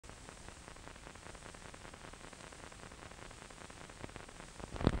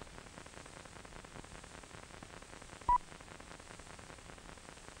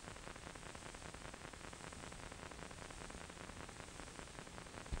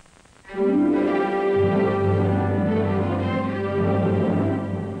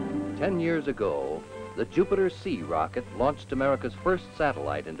Ten years ago, the Jupiter-C rocket launched America's first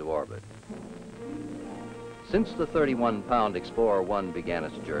satellite into orbit. Since the 31-pound Explorer 1 began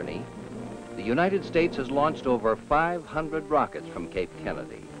its journey, the United States has launched over 500 rockets from Cape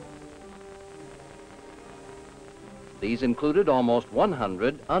Kennedy. These included almost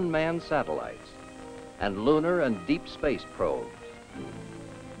 100 unmanned satellites and lunar and deep space probes,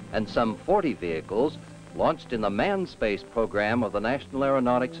 and some 40 vehicles launched in the manned space program of the National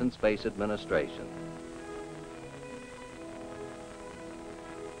Aeronautics and Space Administration.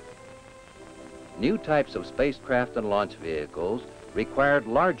 New types of spacecraft and launch vehicles required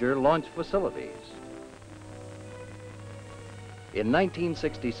larger launch facilities. In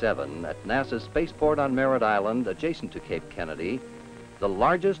 1967, at NASA's Spaceport on Merritt Island, adjacent to Cape Kennedy, the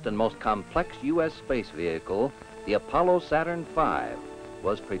largest and most complex U.S. space vehicle, the Apollo Saturn V,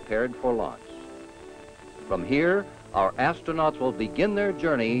 was prepared for launch. From here, our astronauts will begin their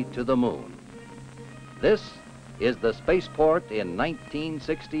journey to the moon. This is the Spaceport in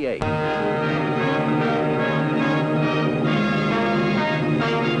 1968.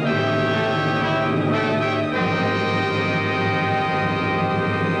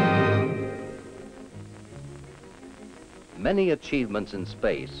 Many achievements in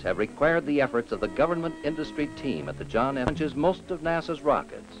space have required the efforts of the government industry team at the John F. launches most of NASA's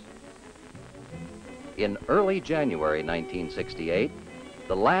rockets. In early January 1968,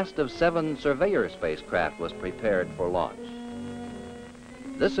 the last of 7 Surveyor spacecraft was prepared for launch.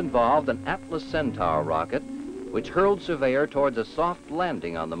 This involved an Atlas Centaur rocket, which hurled Surveyor towards a soft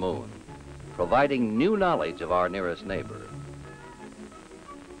landing on the moon, providing new knowledge of our nearest neighbor.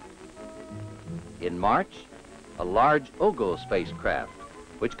 In March, a large OGO spacecraft,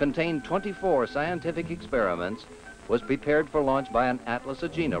 which contained 24 scientific experiments, was prepared for launch by an Atlas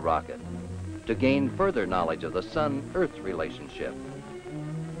Agena rocket to gain further knowledge of the Sun-Earth relationship.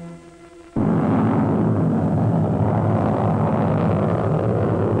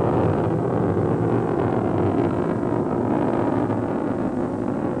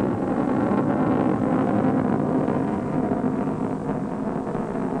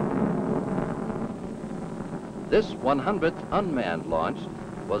 This 100th unmanned launch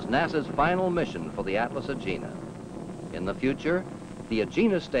was NASA's final mission for the Atlas Agena. In the future, the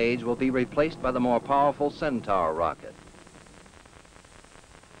Agena stage will be replaced by the more powerful Centaur rocket.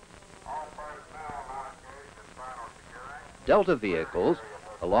 Delta vehicles,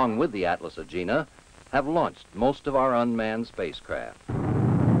 along with the Atlas Agena, have launched most of our unmanned spacecraft.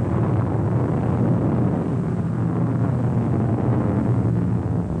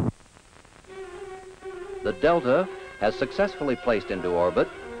 The Delta has successfully placed into orbit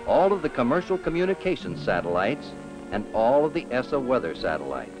all of the commercial communications satellites and all of the ESA weather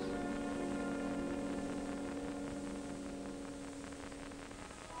satellites.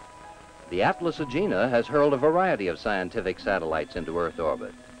 The Atlas Agena has hurled a variety of scientific satellites into Earth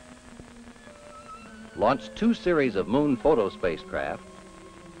orbit, launched 2 series of moon photo spacecraft,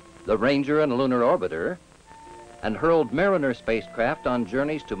 the Ranger and Lunar Orbiter, and hurled Mariner spacecraft on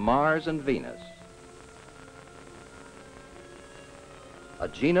journeys to Mars and Venus.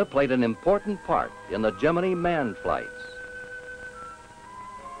 Agena played an important part in the Gemini manned flights.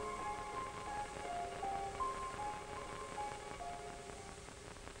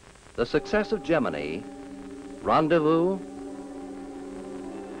 The success of Gemini, Rendezvous,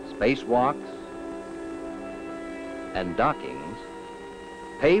 spacewalks, and dockings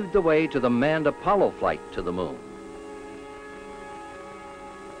paved the way to the manned Apollo flight to the moon.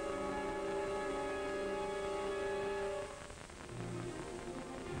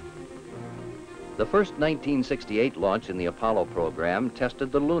 The first 1968 launch in the Apollo program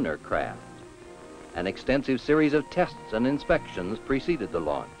tested the lunar craft. An extensive series of tests and inspections preceded the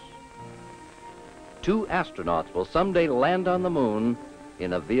launch. 2 astronauts will someday land on the moon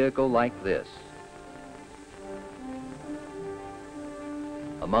in a vehicle like this.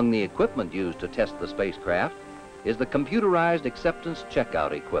 Among the equipment used to test the spacecraft is the computerized acceptance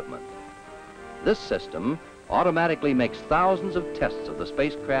checkout equipment. This system automatically makes thousands of tests of the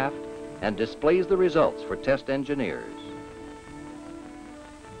spacecraft and displays the results for test engineers.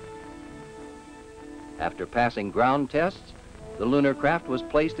 After passing ground tests, the lunar craft was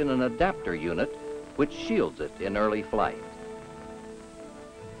placed in an adapter unit which shields it in early flight.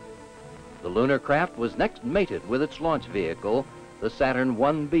 The lunar craft was next mated with its launch vehicle, the Saturn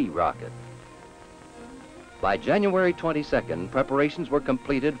 1B rocket. By January 22nd, preparations were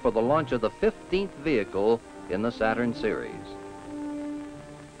completed for the launch of the 15th vehicle in the Saturn series.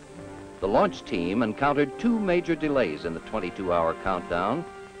 The launch team encountered 2 major delays in the 22-hour countdown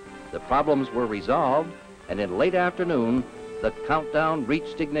The problems were resolved, and in late afternoon, the countdown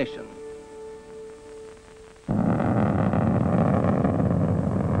reached ignition.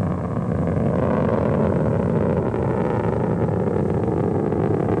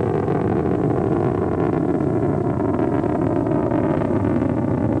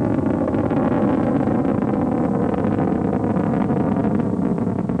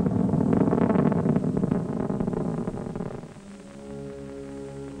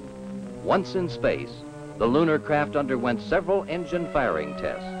 Once in space, the lunar craft underwent several engine firing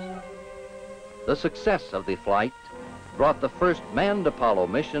tests. The success of the flight brought the first manned Apollo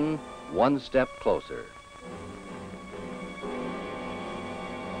mission one step closer.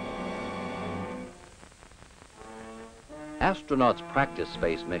 Astronauts practice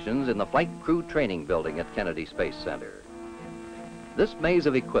space missions in the Flight Crew Training Building at Kennedy Space Center. This maze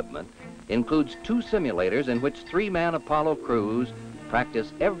of equipment includes 2 simulators in which 3-man Apollo crews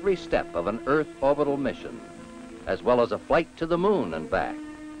practice every step of an Earth orbital mission, as well as a flight to the moon and back.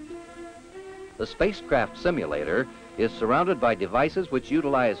 The spacecraft simulator is surrounded by devices which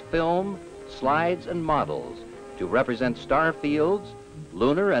utilize film, slides, and models to represent star fields,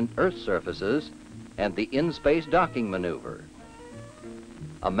 lunar and Earth surfaces, and the in-space docking maneuver.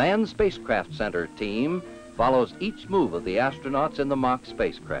 A manned spacecraft center team follows each move of the astronauts in the mock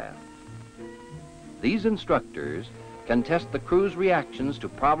spacecraft. These instructors can test the crew's reactions to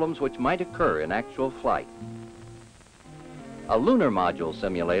problems which might occur in actual flight. A lunar module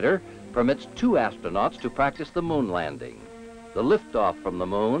simulator permits 2 astronauts to practice the moon landing, the liftoff from the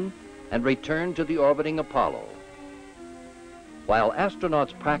moon, and return to the orbiting Apollo. While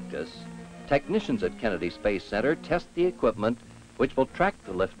astronauts practice, technicians at Kennedy Space Center test the equipment which will track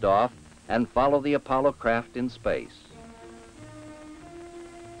the liftoff and follow the Apollo craft in space.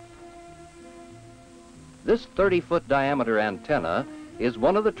 This 30-foot diameter antenna is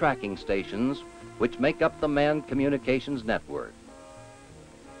one of the tracking stations which make up the manned communications network.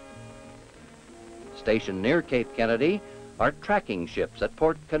 Stationed near Cape Kennedy are tracking ships at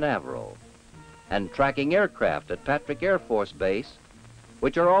Port Canaveral and tracking aircraft at Patrick Air Force Base,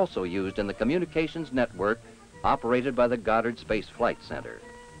 which are also used in the communications network operated by the Goddard Space Flight Center.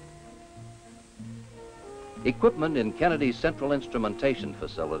 Equipment in Kennedy's Central Instrumentation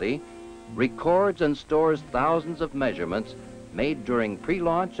Facility records and stores thousands of measurements made during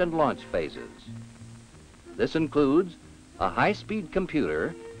pre-launch and launch phases. This includes a high-speed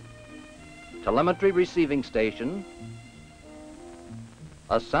computer, telemetry receiving station,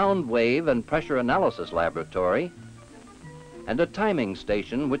 a sound wave and pressure analysis laboratory, and a timing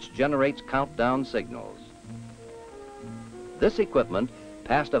station which generates countdown signals. This equipment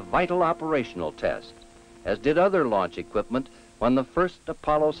passed a vital operational test, as did other launch equipment when the first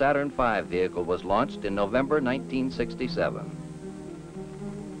Apollo Saturn V vehicle was launched in November 1967.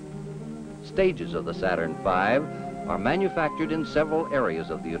 Stages of the Saturn V are manufactured in several areas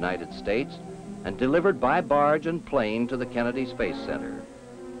of the United States and delivered by barge and plane to the Kennedy Space Center.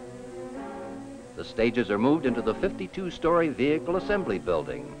 The stages are moved into the 52-story vehicle assembly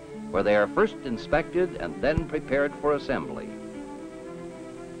building, where they are first inspected and then prepared for assembly.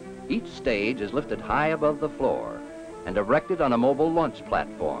 Each stage is lifted high above the floor and erected on a mobile launch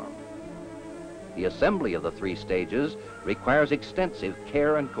platform. The assembly of the 3 stages requires extensive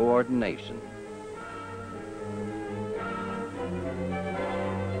care and coordination.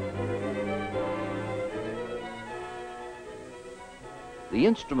 The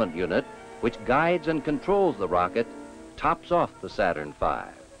instrument unit, which guides and controls the rocket, tops off the Saturn V.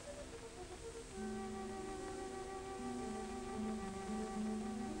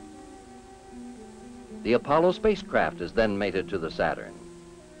 The Apollo spacecraft is then mated to the Saturn.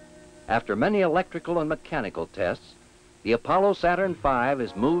 After many electrical and mechanical tests, the Apollo Saturn V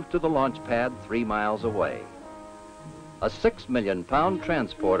is moved to the launch pad 3 miles away. A 6 million pound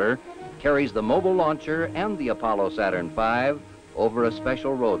transporter carries the mobile launcher and the Apollo Saturn V over a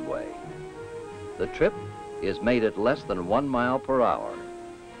special roadway. The trip is made at less than 1 mile per hour.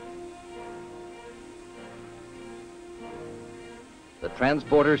 The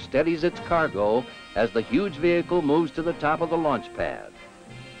transporter steadies its cargo as the huge vehicle moves to the top of the launch pad.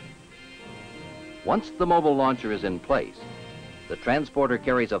 Once the mobile launcher is in place, the transporter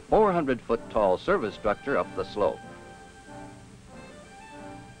carries a 400-foot tall service structure up the slope.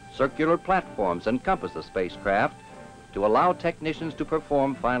 Circular platforms encompass the spacecraft to allow technicians to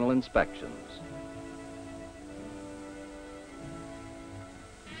perform final inspections.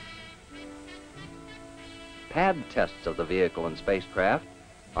 Pad tests of the vehicle and spacecraft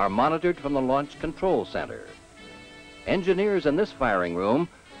are monitored from the Launch Control Center. Engineers in this firing room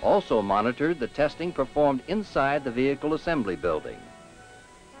also monitored the testing performed inside the vehicle assembly building.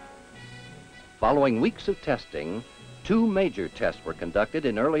 Following weeks of testing, 2 major tests were conducted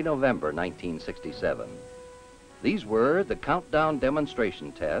in early November 1967. These were the countdown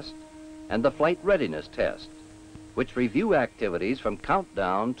demonstration test and the flight readiness test, which review activities from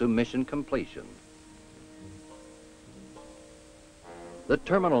countdown to mission completion. The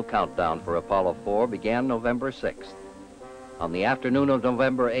terminal countdown for Apollo 4 began November 6th. On the afternoon of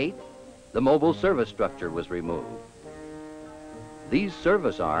November 8th, the mobile service structure was removed. These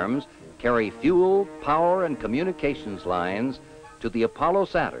service arms carry fuel, power, and communications lines to the Apollo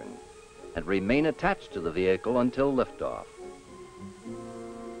Saturn and remain attached to the vehicle until liftoff.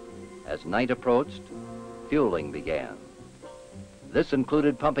 As night approached, fueling began. This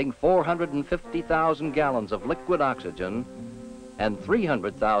included pumping 450,000 gallons of liquid oxygen and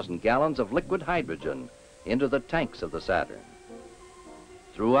 300,000 gallons of liquid hydrogen into the tanks of the Saturn.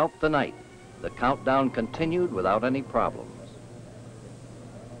 Throughout the night, the countdown continued without any problems.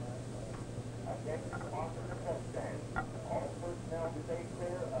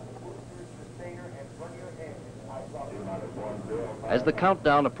 As the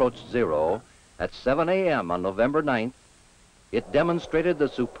countdown approached 0 at 7 a.m. on November 9th, it demonstrated the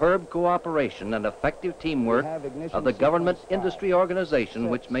superb cooperation and effective teamwork of the government industry organization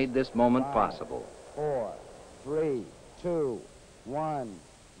which made this moment possible. 4, 3, 2, 1,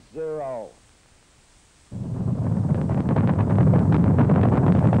 0.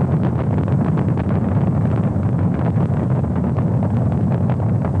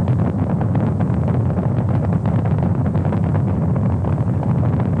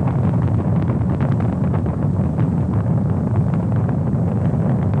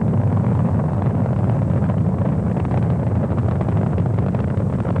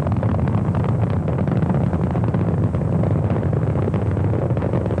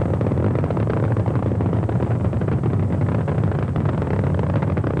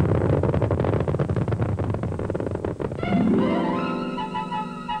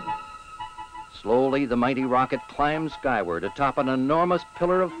 Slowly, the mighty rocket climbed skyward atop an enormous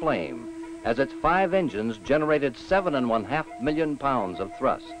pillar of flame as its 5 engines generated 7.5 million pounds of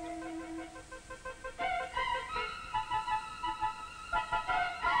thrust.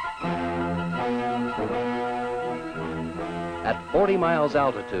 At 40 miles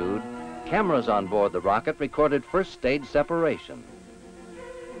altitude, cameras on board the rocket recorded first stage separation.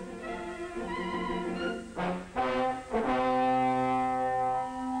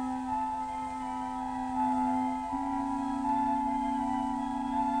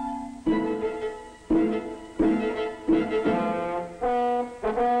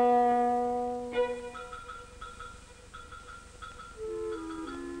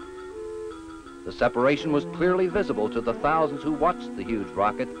 The separation was clearly visible to the thousands who watched the huge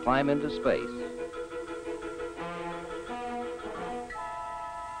rocket climb into space.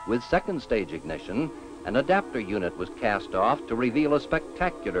 With second stage ignition, an adapter unit was cast off to reveal a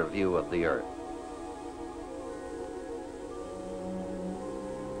spectacular view of the Earth.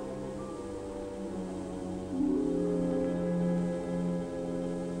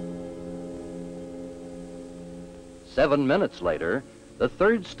 Seven minutes later, the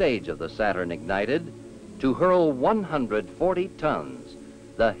third stage of the Saturn ignited to hurl 140 tons,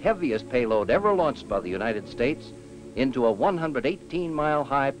 the heaviest payload ever launched by the United States, into a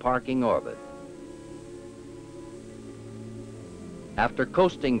 118-mile-high parking orbit. After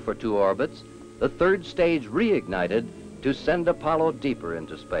coasting for 2 orbits, the third stage reignited to send Apollo deeper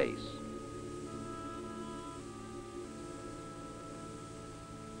into space.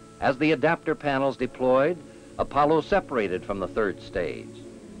 As the adapter panels deployed, Apollo separated from the third stage,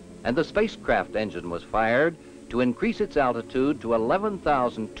 and the spacecraft engine was fired to increase its altitude to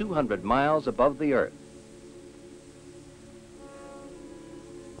 11,200 miles above the Earth.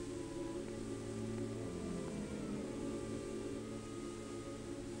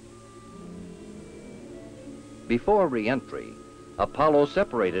 Before re-entry, Apollo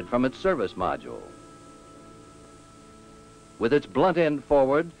separated from its service module. With its blunt end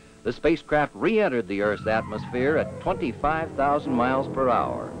forward, the spacecraft re-entered the Earth's atmosphere at 25,000 miles per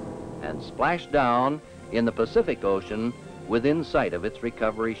hour and splashed down in the Pacific Ocean within sight of its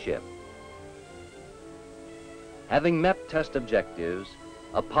recovery ship. Having met test objectives,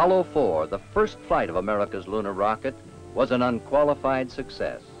 Apollo 4, the first flight of America's lunar rocket, was an unqualified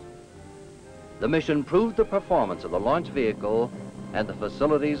success. The mission proved the performance of the launch vehicle and the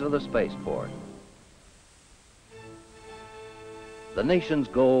facilities of the spaceport. The nation's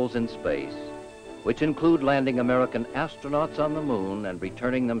goals in space, which include landing American astronauts on the moon and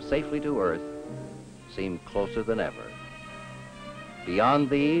returning them safely to Earth, seem closer than ever. Beyond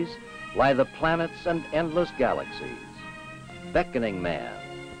these lie the planets and endless galaxies, beckoning man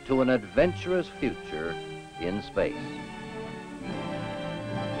to an adventurous future in space.